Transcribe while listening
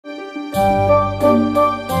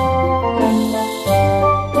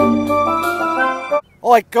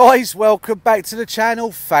Hi guys, welcome back to the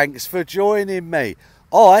channel. Thanks for joining me.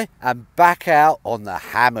 I am back out on the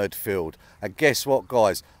hammered field. And guess what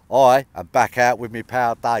guys? I am back out with my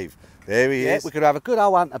pal Dave. There he is. We're going to have a good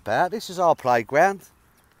old hunt about. This is our playground.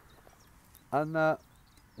 And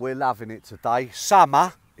we're loving it today.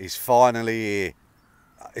 Summer is finally here.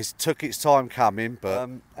 It took its time coming, but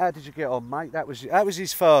how did you get on, mate? That was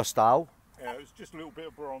his first hole. Yeah, it was just a little bit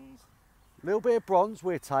of bronze. A little bit of bronze,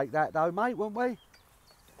 we'll take that though, mate, won't we?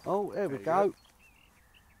 Oh, there we go.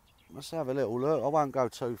 Let's have a little look. I won't go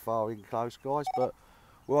too far in close, guys, but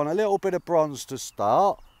we're on a little bit of bronze to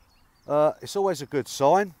start. It's always a good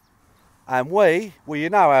sign. And well, you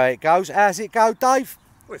know how it goes. How's it go, Dave?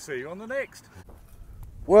 We'll see you on the next.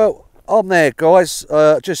 Well, I'm there, guys,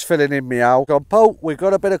 just filling in my hole. Gone, Paul, we've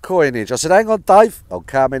got a bit of coinage. I said, hang on, Dave, I'm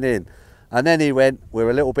coming in. And then he went, we're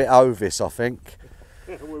a little bit Ovis, I think.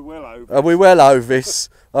 We're well Ovis. Are we well Ovis,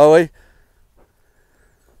 are we?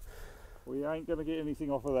 We ain't going to get anything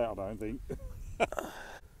off of that, I don't think.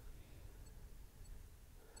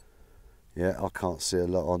 Yeah, I can't see a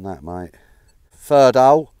lot on that, mate. Third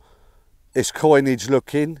hole, it's coinage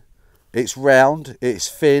looking, it's round, it's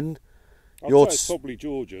thin. I'd say it's probably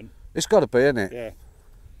Georgian. It's got to be, isn't it? Yeah.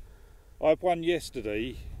 I had one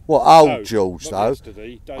yesterday. What, old no, George though?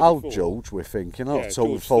 Yesterday, old before. George, we're thinking. I'm not Yeah,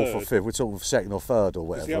 talking George fourth third. or fifth, we're talking second or third or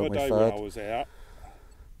whatever. The other day third. when I was out,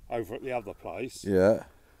 over at the other place, yeah,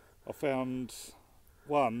 I found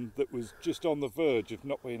one that was just on the verge of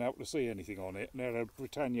not being able to see anything on it, and had a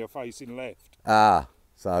Britannia facing left. Ah,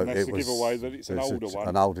 so and that's it to was, give away that it's an older one.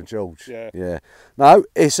 An older George. Yeah. Yeah. No,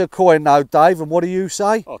 it's a coin though, Dave, and what do you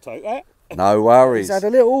say? I'll take that. No worries. He's had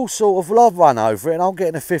a little sort of love run over it, and I'm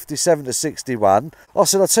getting a 57 to 61. I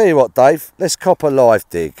said, I'll tell you what, Dave, let's cop a live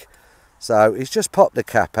dig. So he's just popped the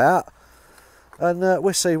cap out, and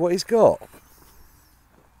we'll see what he's got.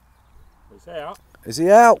 It's out. Is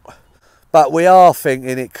he out? But we are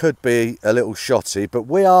thinking it could be a little shotty, but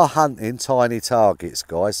we are hunting tiny targets,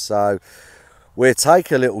 guys, so we'll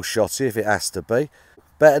take a little shotty if it has to be.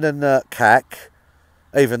 Better than cack,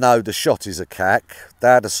 even though the shotties are cack.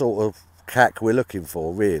 They're the sort of cack we're looking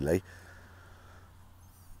for, really,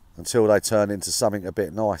 until they turn into something a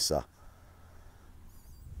bit nicer.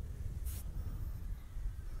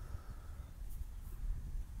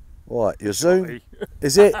 Right, your zoom,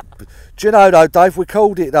 is it? Do you know though, Dave, we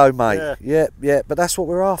called it though, mate. Yeah, but that's what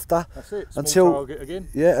we're after. That's it, small until target again.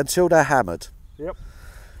 Yeah, until they're hammered. Yep.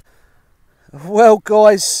 Well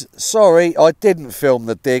guys, sorry I didn't film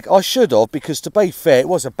the dig. I should have, because to be fair, it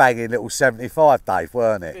was a banging little 75, Dave,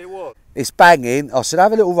 weren't it? It was. It's banging. I said,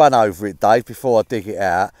 have a little run over it, Dave, before I dig it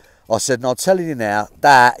out. I said, and I'm telling you now,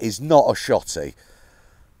 that is not a shotty.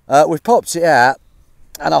 We've popped it out,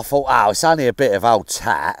 and I thought, oh, it's only a bit of old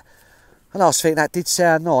tat. And I was thinking, that did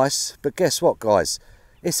sound nice, but guess what, guys?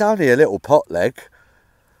 It's only a little pot leg.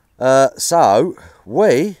 So,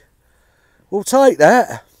 we will take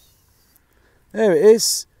that. There it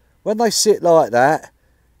is. When they sit like that,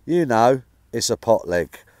 you know it's a pot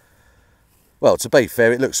leg. Well, to be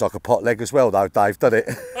fair, it looks like a pot leg as well, though, Dave, doesn't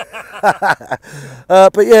it?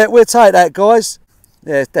 But yeah, we'll take that, guys.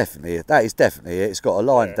 Yeah, it's definitely it. That is definitely it. It's got a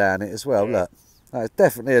line down it as well. Yeah. Look, that is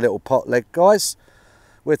definitely a little pot leg, guys.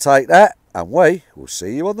 We'll take that, and we will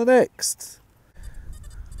see you on the next.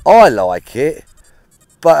 I like it,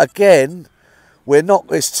 but again, we're not.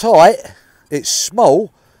 It's tight. It's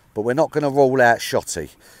small, but we're not going to rule out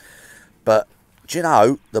shotty. But do you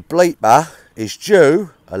know, the bleeper is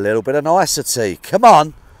due a little bit of nicety. Come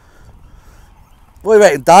on. What do you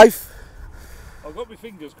reckon, Dave? I've got my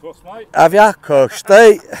fingers crossed, mate. Have you? Crossed,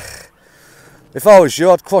 If I was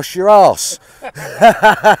you, I'd cross your arse.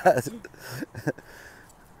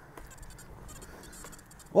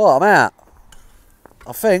 Well, I'm out.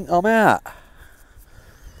 I think I'm out.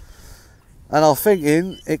 And I'm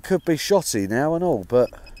thinking it could be shotty now and all, but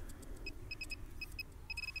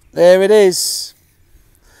there it is.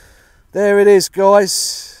 There it is,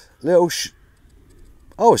 guys. Little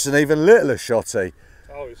oh, it's an even littler shotty.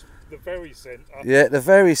 Oh, it's the very centre. Yeah, the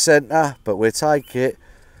very centre, but we'll take it.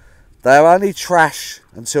 They're only trash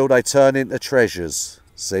until they turn into treasures.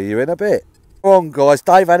 See you in a bit. Come on, guys.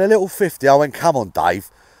 Dave had a little 50. I went, come on, Dave.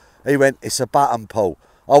 He went, it's a button pull.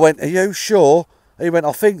 I went, are you sure? He went,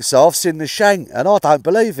 I think so. I've seen the shank, and I don't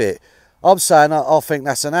believe it. I'm saying I think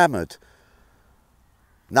that's an hammered.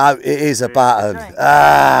 No, it is a button.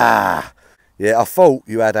 Ah! Yeah, I thought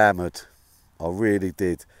you had hammered. I really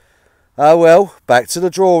did. Oh, well, back to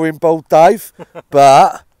the drawing board, Dave.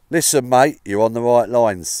 But, listen, mate, you're on the right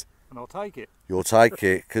lines. And I'll take it. You'll take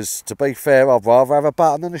it, because to be fair, I'd rather have a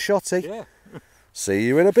button than a shotty. Yeah. See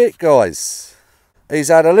you in a bit, guys. He's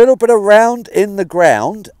had a little bit of round in the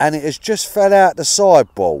ground and it has just fell out the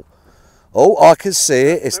sidewall. Oh, I can see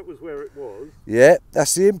it. That was where it was. Yeah,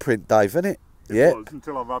 that's the imprint, Dave, isn't it? It was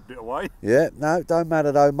until I rubbed it away. Yeah, no, don't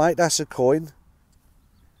matter though, mate. That's a coin.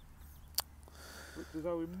 Looks as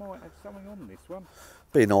though we might have something on this one.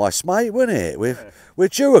 Be nice, mate, wouldn't it? We're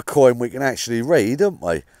due a coin we can actually read, aren't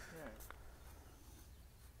we?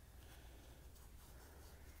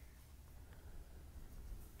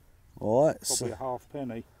 All right, probably a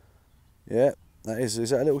halfpenny. Yeah, that is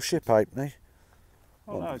that a little ship halfpenny?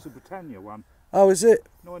 Oh no, it's a Britannia one. Oh, is it?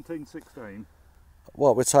 1916.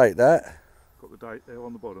 Well, we'll take that. Got the date there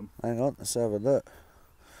on the bottom. Hang on, let's have a look.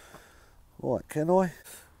 Right, can I?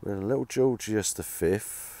 We're a little Georgius V,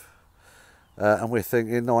 and we're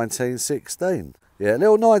thinking 1916. Yeah,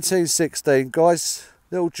 little 1916, guys.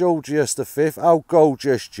 Little Georgius V. Oh,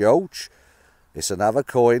 gorgeous George. It's another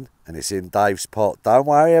coin, and it's in Dave's pot. Don't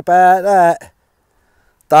worry about that.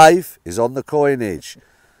 Dave is on the coinage.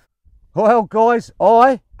 Well, guys,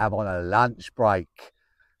 I am on a lunch break.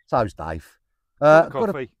 So's Dave.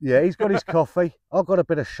 Coffee. Yeah, he's got his coffee. I've got a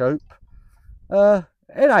bit of soup.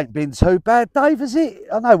 It ain't been too bad, Dave, has it?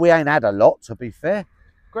 I know we ain't had a lot, to be fair.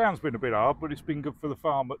 Ground's been a bit hard, but it's been good for the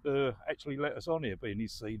farmer to actually let us on here, being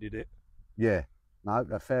he's seeded it. Yeah, no,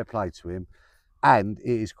 fair play to him. And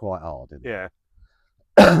it is quite hard, isn't it? Yeah.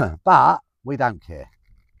 But we don't care,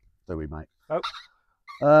 do we, mate? Nope.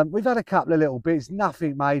 We've had a couple of little bits,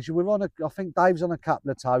 nothing major. We're on I think Dave's on a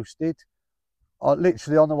couple of toasted.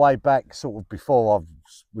 Literally on the way back, sort of before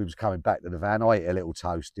we was coming back to the van, I ate a little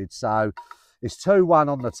toasted. So it's 2-1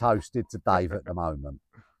 on the toasted to Dave at the moment.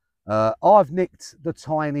 I've nicked the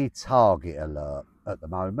tiny target alert at the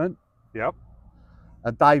moment. Yep.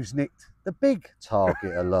 And Dave's nicked the big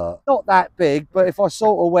target alert. Not that big, but if I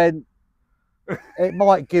sort of went, it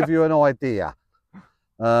might give you an idea.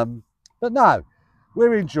 But no,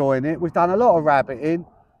 we're enjoying it. We've done a lot of rabbiting.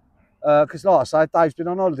 Because like I say, Dave's been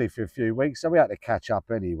on holiday for a few weeks, so we had to catch up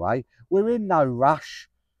anyway. We're in no rush.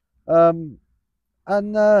 And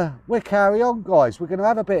we'll carry on, guys. We're going to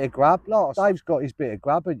have a bit of grub. Like Dave's got his bit of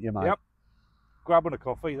grub, haven't you, mate? Yep. Grub and a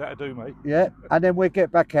coffee, that'll do, mate. Yeah, and then we'll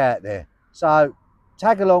get back out there. So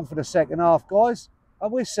tag along for the second half, guys,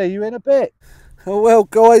 and we'll see you in a bit. Well,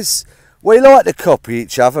 guys, we like to copy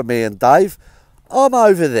each other, me and Dave. I'm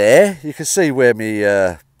over there. You can see where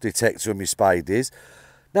my detector and my spade is.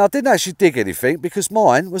 Now, I didn't actually dig anything because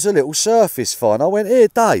mine was a little surface find. I went, here,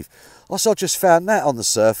 Dave. I said, I just found that on the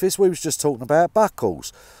surface. We was just talking about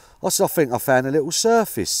buckles. I said, I think I found a little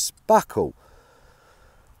surface buckle.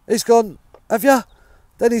 He's gone, have you?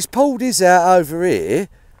 Then he's pulled his out over here.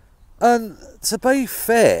 And to be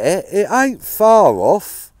fair, it ain't far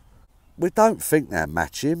off. We don't think they're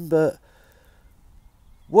matching, but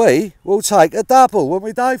we will take a double, won't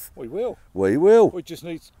we, Dave? We will. We will. We just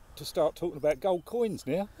need to start talking about gold coins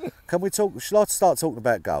now. Can we talk? Shall I start talking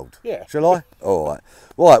about gold? Yeah. Shall I? All right.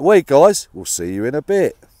 Right, we guys, we'll see you in a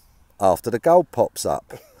bit after the gold pops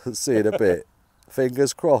up. See you in a bit.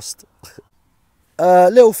 Fingers crossed.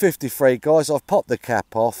 Little 53, guys. I've popped the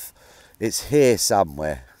cap off. It's here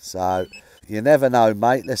somewhere. So you never know,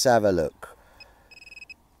 mate. Let's have a look.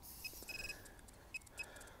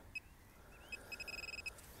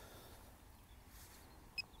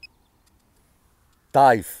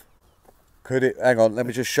 Dave, could it, hang on, let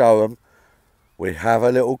me just show them. We have a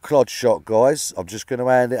little clod shot, guys. I'm just going to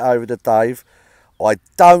hand it over to Dave. I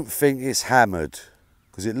don't think it's hammered,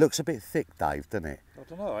 because it looks a bit thick, Dave, doesn't it? I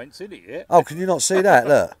don't know, I ain't seen it yet. Oh, can you not see that?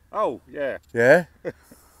 Look. Oh, yeah. Yeah?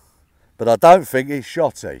 But I don't think it's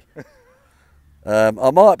shotty. I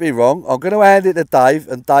might be wrong. I'm going to hand it to Dave,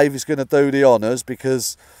 and Dave is going to do the honours,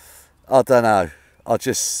 because, I don't know, I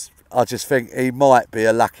just think he might be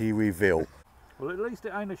a lucky reveal. Well, at least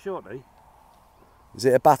it ain't a shotty. Is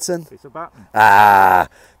it a button? It's a button. Ah,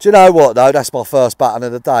 do you know what though? That's my first button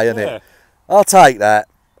of the day, isn't it? I'll take that.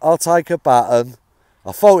 I'll take a button.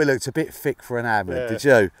 I thought it looked a bit thick for an hammer, did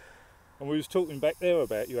you? And we was talking back there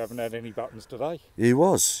about you haven't had any buttons today. You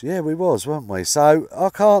was, yeah, we was, weren't we? So I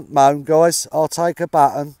can't moan, guys. I'll take a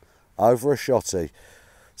button over a shotty.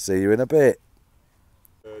 See you in a bit.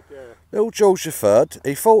 Little George III,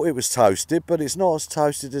 he thought it was toasted, but it's not as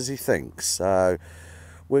toasted as he thinks. So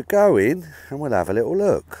we'll go in and we'll have a little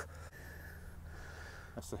look.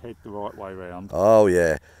 That's the head the right way round. Oh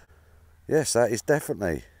yeah. Yes, that is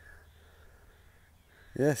definitely.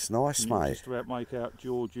 Yes, nice, mate. Just about make out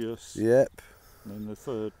Georgius. Yep. And then the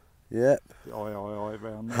third. Yep. The I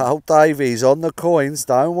round there. Oh, Davey's on the coins.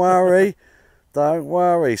 Don't worry. Don't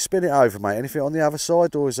worry. Spin it over, mate. Anything on the other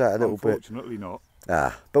side, or is that a little bit? Unfortunately not.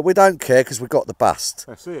 Ah, but we don't care because we've got the bust.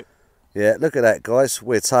 That's it. Yeah, look at that, guys.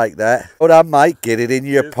 We'll take that. Well done, mate. Get it in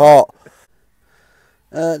your pot.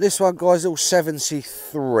 This one, guys, all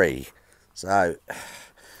 73. So,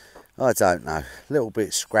 I don't know. A little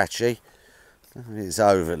bit scratchy. I don't think it's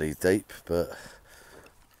overly deep, but...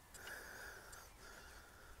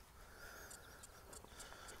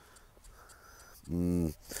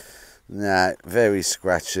 No, very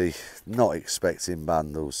scratchy. Not expecting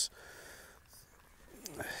bundles.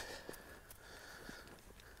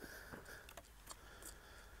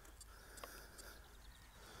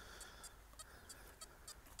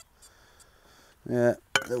 Yeah,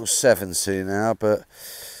 little 70 now, but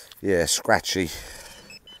yeah, scratchy.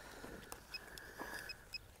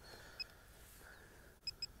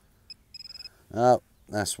 Oh,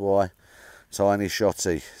 that's why. Tiny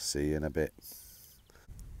shotty. See you in a bit.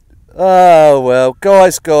 Oh, well,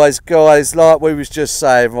 guys, like we was just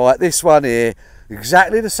saying, right, this one here,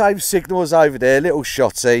 exactly the same signal as over there, little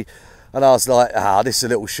shotty. And I was like, this is a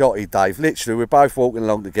little shotty, Dave. Literally, we're both walking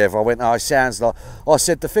along together. I went, it sounds like... I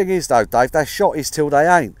said, the thing is, though, Dave, they're shotties till they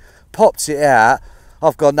ain't. Popped it out.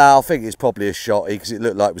 I've gone, no, I think it's probably a shotty because it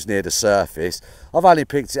looked like it was near the surface. I've only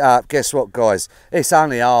picked it up. Guess what, guys? It's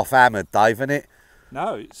only half hammered, Dave, isn't it?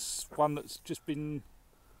 No, it's one that's just been...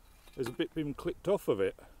 There's a bit been clipped off of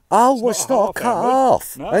it. Oh, well, it's not cut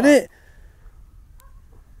off, no. isn't it?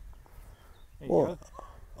 What?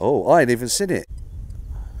 Oh, I ain't even seen it.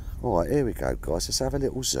 All right, here we go, guys. Let's have a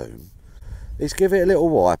little zoom. Let's give it a little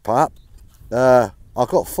wipe up. I've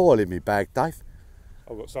got foil in my bag, Dave.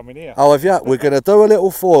 I've got some in here. Oh, have you? We're going to do a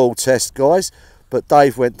little foil test, guys. But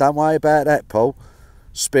Dave went, don't worry about that, Paul.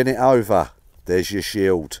 Spin it over. There's your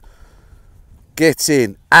shield. Get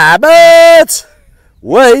in. Hammered!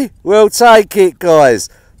 We will take it, guys.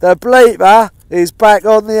 The bleeper is back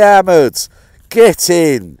on the hammered. Get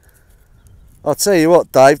in. I'll tell you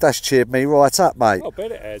what, Dave, that's cheered me right up, mate. I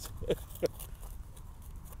bet it has.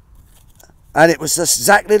 And it was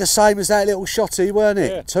exactly the same as that little shotty, weren't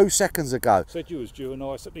it? Yeah. 2 seconds ago. Said you was due a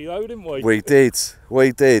nice at the low, didn't we? We did.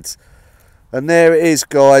 And there it is,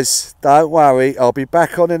 guys. Don't worry, I'll be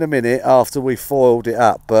back on in a minute after we foiled it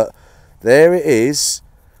up. But there it is.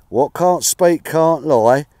 What can't speak can't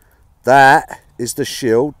lie. That is the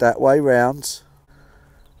shield that way round.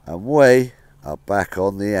 And we are back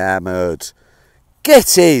on the hammered.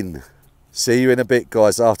 Get in! See you in a bit,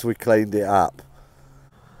 guys, after we cleaned it up.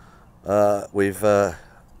 We've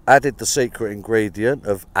added the secret ingredient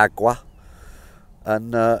of agua.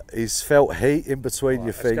 And he's felt heat in between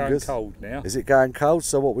your fingers. It's going cold now. Is it going cold?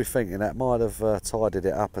 So what we're thinking, that might have tidied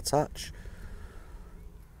it up a touch.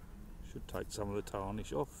 Should take some of the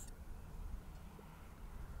tarnish off.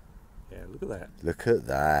 Yeah, look at that. Look at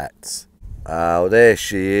that. Oh, there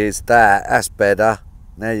she is. That's better.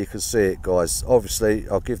 Now you can see it, guys. Obviously,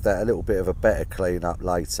 I'll give that a little bit of a better clean up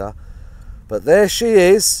later. But there she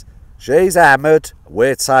is. She's hammered.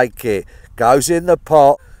 We'll take it. Goes in the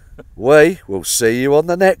pot. We will see you on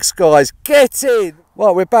the next, guys. Get in.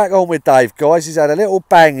 Right, we're back on with Dave, guys. He's had a little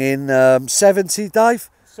bang in 70, Dave.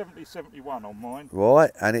 70, 71 on mine.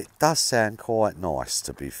 Right, and it does sound quite nice,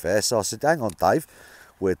 to be fair. So I said, hang on, Dave.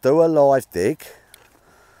 We'll do a live dig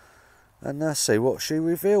and see what she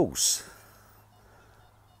reveals.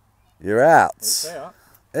 You're out. It's out.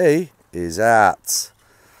 He is out.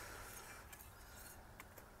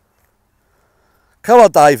 Come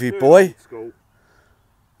on, Davey boy.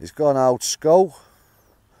 He's gone old school.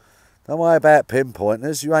 Don't worry about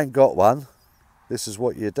pinpointers. You ain't got one. This is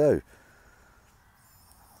what you do.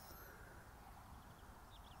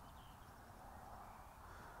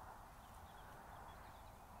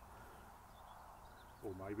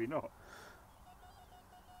 Or maybe not.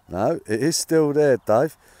 No, it is still there,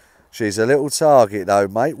 Dave. She's a little target though,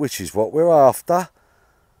 mate, which is what we're after.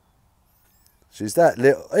 She's that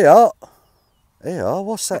little... Here,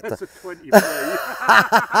 what's that? That's a 23.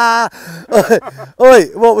 Oi,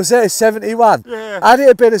 what was that, a 71? Yeah. Had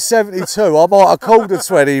it been a 72, I might have called a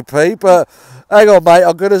 20p, but hang on, mate,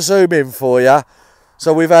 I'm going to zoom in for you.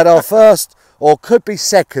 So we've had our first, or could be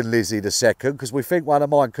second Lizzie the second, because we think one of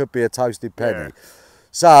mine could be a toasted penny. Yeah.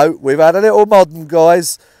 So we've had a little modern,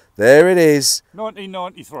 guys. There it is.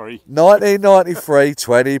 1993. 1993,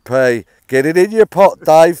 20p. Get it in your pot,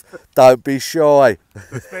 Dave. Don't be shy.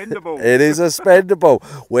 Spendable. It is a spendable.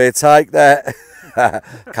 We'll take that.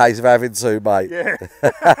 Case of having two, mate.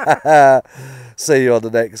 Yeah. See you on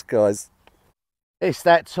the next, guys. It's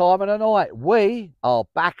that time of the night. We are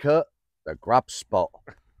back at the grub spot.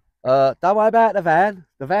 Don't worry about the van.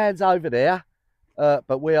 The van's over there.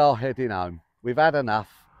 But we are heading home. We've had enough.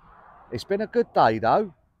 It's been a good day,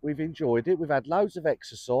 though. We've enjoyed it. We've had loads of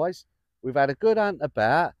exercise. We've had a good hunt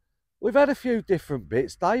about. We've had a few different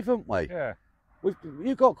bits, Dave, haven't we? Yeah.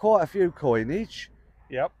 You've got quite a few coinage.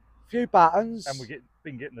 Yep. A few buttons. And we've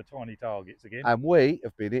been getting the tiny targets again. And we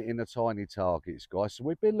have been hitting the tiny targets, guys. So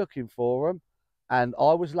we've been looking for them. And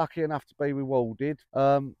I was lucky enough to be rewarded.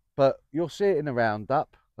 But you'll see it in the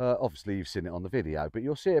roundup. Obviously, you've seen it on the video, but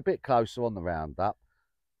you'll see it a bit closer on the roundup.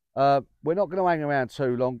 We're not going to hang around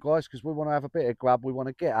too long, guys, because we want to have a bit of grub. We want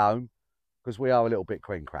to get home, because we are a little bit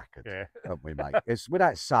cream crackered, yeah, haven't we, mate? With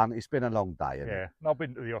that sun, it's been a long day, hasn't yeah. it? And I've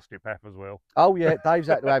been to the osteopath as well. Oh, yeah, Dave's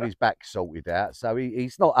had to have his back sorted out, so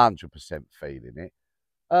he's not 100% feeling it.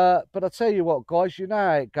 But I tell you what, guys, you know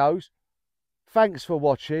how it goes. Thanks for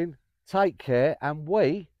watching. Take care, and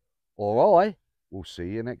we, or I, will see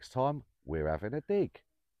you next time we're having a dig.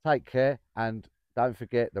 Take care, and don't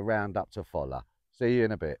forget the roundup to follow. See you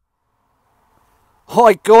in a bit.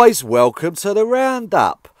 Hi, guys. Welcome to the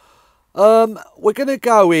roundup. We're going to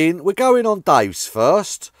go in. We're going on Dave's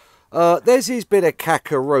first. There's his bit of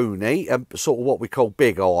cackaroony and sort of what we call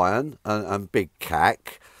big iron and big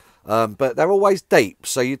cack. But they're always deep,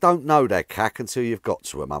 so you don't know they're cack until you've got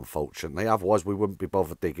to them, unfortunately. Otherwise, we wouldn't be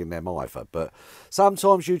bothered digging them either. But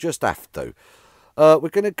sometimes you just have to. We're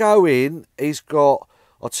going to go in. He's got...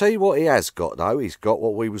 I'll tell you what he has got, though. He's got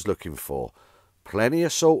what we was looking for. Plenty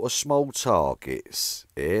of sort of small targets.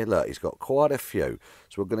 Here, look, he's got quite a few.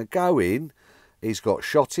 So we're going to go in. He's got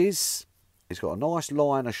shotties. He's got a nice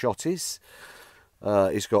line of shotties.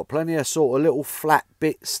 He's got plenty of sort of little flat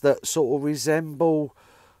bits that sort of resemble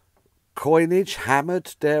coinage,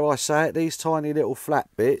 hammered, dare I say it. These tiny little flat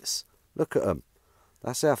bits. Look at them.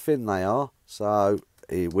 That's how thin they are. So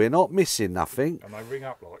we're not missing nothing. And they ring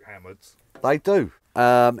up like hammers. They do.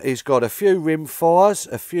 He's got a few rim fires,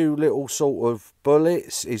 a few little sort of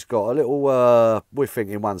bullets. He's got a little, we're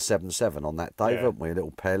thinking 177 on that, Dave, haven't we? A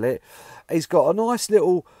little pellet. He's got a nice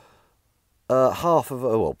little half of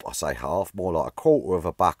a, well, I say half, more like a quarter of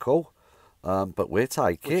a buckle. But we'll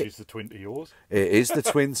take it. Which is the twin to yours. It is the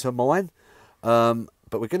twin to mine. But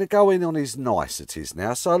we're going to go in on his niceties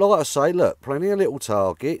now. So like I say, look, plenty of little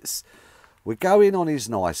targets. We go in on his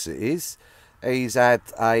niceties. He's had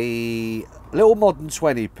a little modern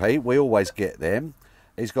 20p. We always get them.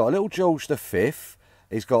 He's got a little George V.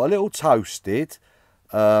 He's got a little toasted.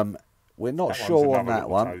 We're not sure on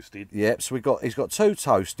that one. Toasted. Yep, so he's got two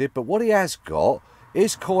toasted. But what he has got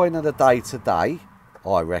is coin of the day today,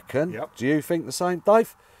 I reckon. Yep. Do you think the same,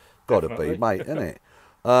 Dave? Got to be, mate, isn't it?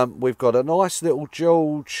 We've got a nice little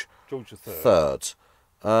George III.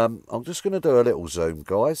 I'm just going to do a little zoom,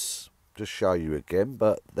 guys. Just show you again,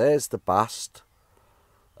 but there's the bust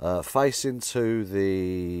facing to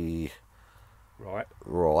the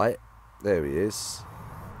right. There he is,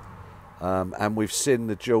 and we've seen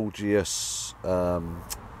the Georgius and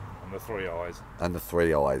the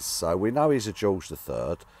three eyes. So we know he's a George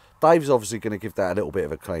III. Dave's obviously going to give that a little bit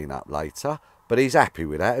of a clean up later, but he's happy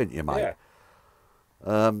with that, isn't you, mate?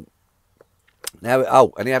 Yeah. Now,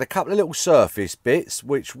 oh, and he had a couple of little surface bits,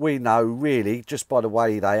 which we know really, just by the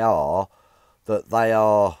way they are, that they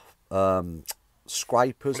are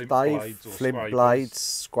scrapers, Dave. Flint blades,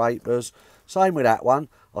 scrapers. Same with that one.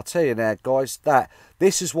 I'll tell you now, guys,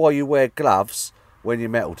 this is why you wear gloves when you're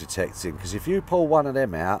metal detecting, because if you pull one of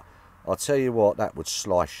them out, I'll tell you what, that would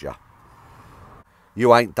slice you.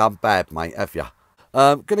 You ain't done bad, mate, have you?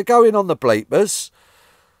 Going to go in on the bleepers.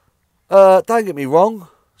 Don't get me wrong.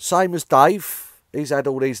 Same as Dave, he's had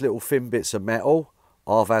all these little thin bits of metal.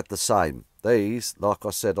 I've had the same. These, like I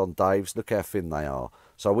said on Dave's, look how thin they are.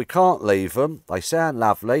 So we can't leave them. They sound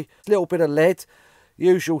lovely. A little bit of lead,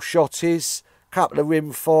 usual shotties, couple of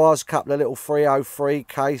rim fires, couple of little 303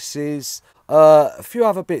 cases. A few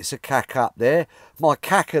other bits of cack up there. My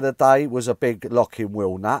cack of the day was a big locking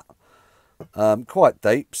wheel nut. Quite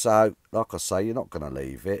deep, so like I say, you're not going to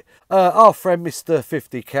leave it. Our friend Mr.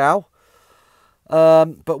 50 Cal.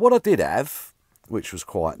 But what I did have, which was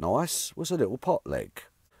quite nice, was a little pot leg.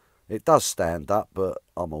 It does stand up, but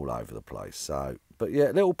I'm all over the place. So, but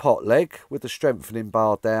yeah, little pot leg with the strengthening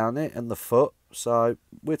bar down it and the foot. So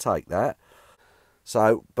we'll take that.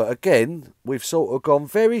 So, but again, we've sort of gone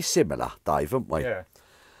very similar, Dave, haven't we? Yeah.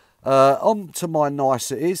 On to my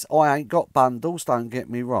niceties. I ain't got bundles, don't get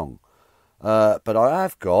me wrong. But I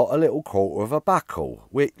have got a little quarter of a buckle,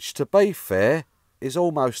 which, to be fair, is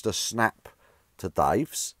almost a snap to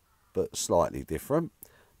Dave's, but slightly different,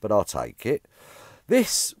 but I'll take it.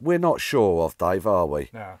 This we're not sure of, Dave, are we?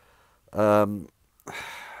 No.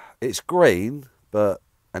 It's green,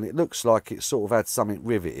 and it looks like it sort of had something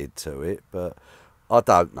riveted to it, but I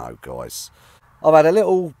don't know, guys. I've had a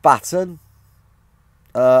little button,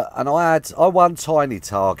 and I won tiny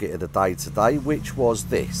target of the day today, which was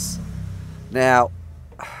this. Now,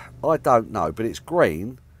 I don't know, but it's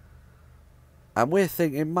green. And we're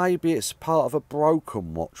thinking maybe it's part of a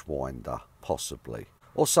broken watch winder, possibly.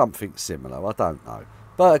 Or something similar, I don't know.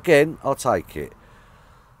 But again, I'll take it.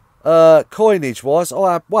 Coinage wise,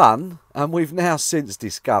 I had one, and we've now since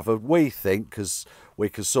discovered, we think, because we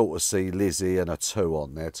can sort of see Lizzie and a 2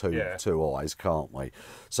 on there, two eyes, can't we?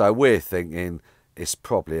 So we're thinking it's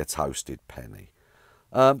probably a toasted penny.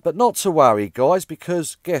 But not to worry, guys,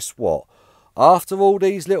 because guess what? After all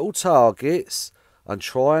these little targets and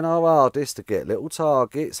trying our hardest to get little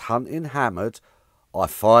targets, hunting hammered, I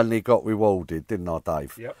finally got rewarded, didn't I,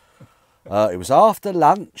 Dave? Yep. It was after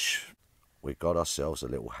lunch. We got ourselves a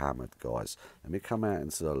little hammered, guys. Let me come out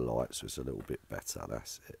into the light so it's a little bit better.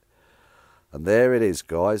 That's it. And there it is,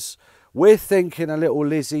 guys. We're thinking a little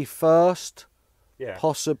Lizzie first. Yeah.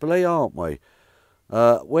 Possibly, aren't we?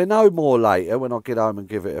 We'll know more later when I get home and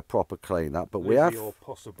give it a proper clean up. But Lizzie, we have, or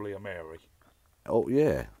possibly a Mary. oh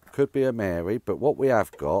yeah, could be a Mary. But what we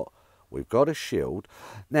have got, we've got a shield.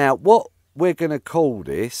 Now, what we're going to call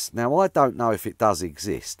this, now I don't know if it does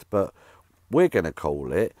exist, but we're going to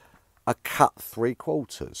call it a cut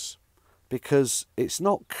 3/4, because it's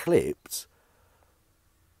not clipped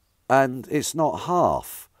and it's not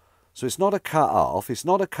half. So it's not a cut half, it's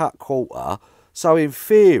not a cut quarter. So in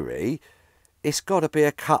theory, it's got to be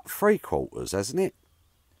a cut 3/4, hasn't it?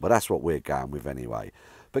 Well, that's what we're going with anyway.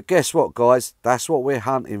 But guess what, guys? That's what we're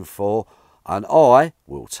hunting for, and I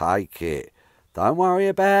will take it. Don't worry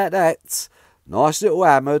about that. Nice little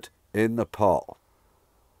hammered in the pot.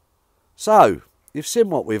 So, you've seen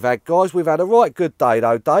what we've had, guys. We've had a right good day,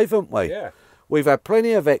 though, Dave, haven't we? Yeah. We've had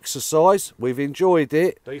plenty of exercise. We've enjoyed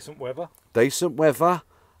it. Decent weather. Decent weather.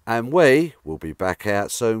 And we will be back out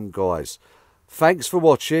soon, guys. Thanks for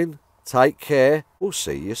watching. Take care. We'll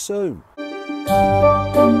see you soon.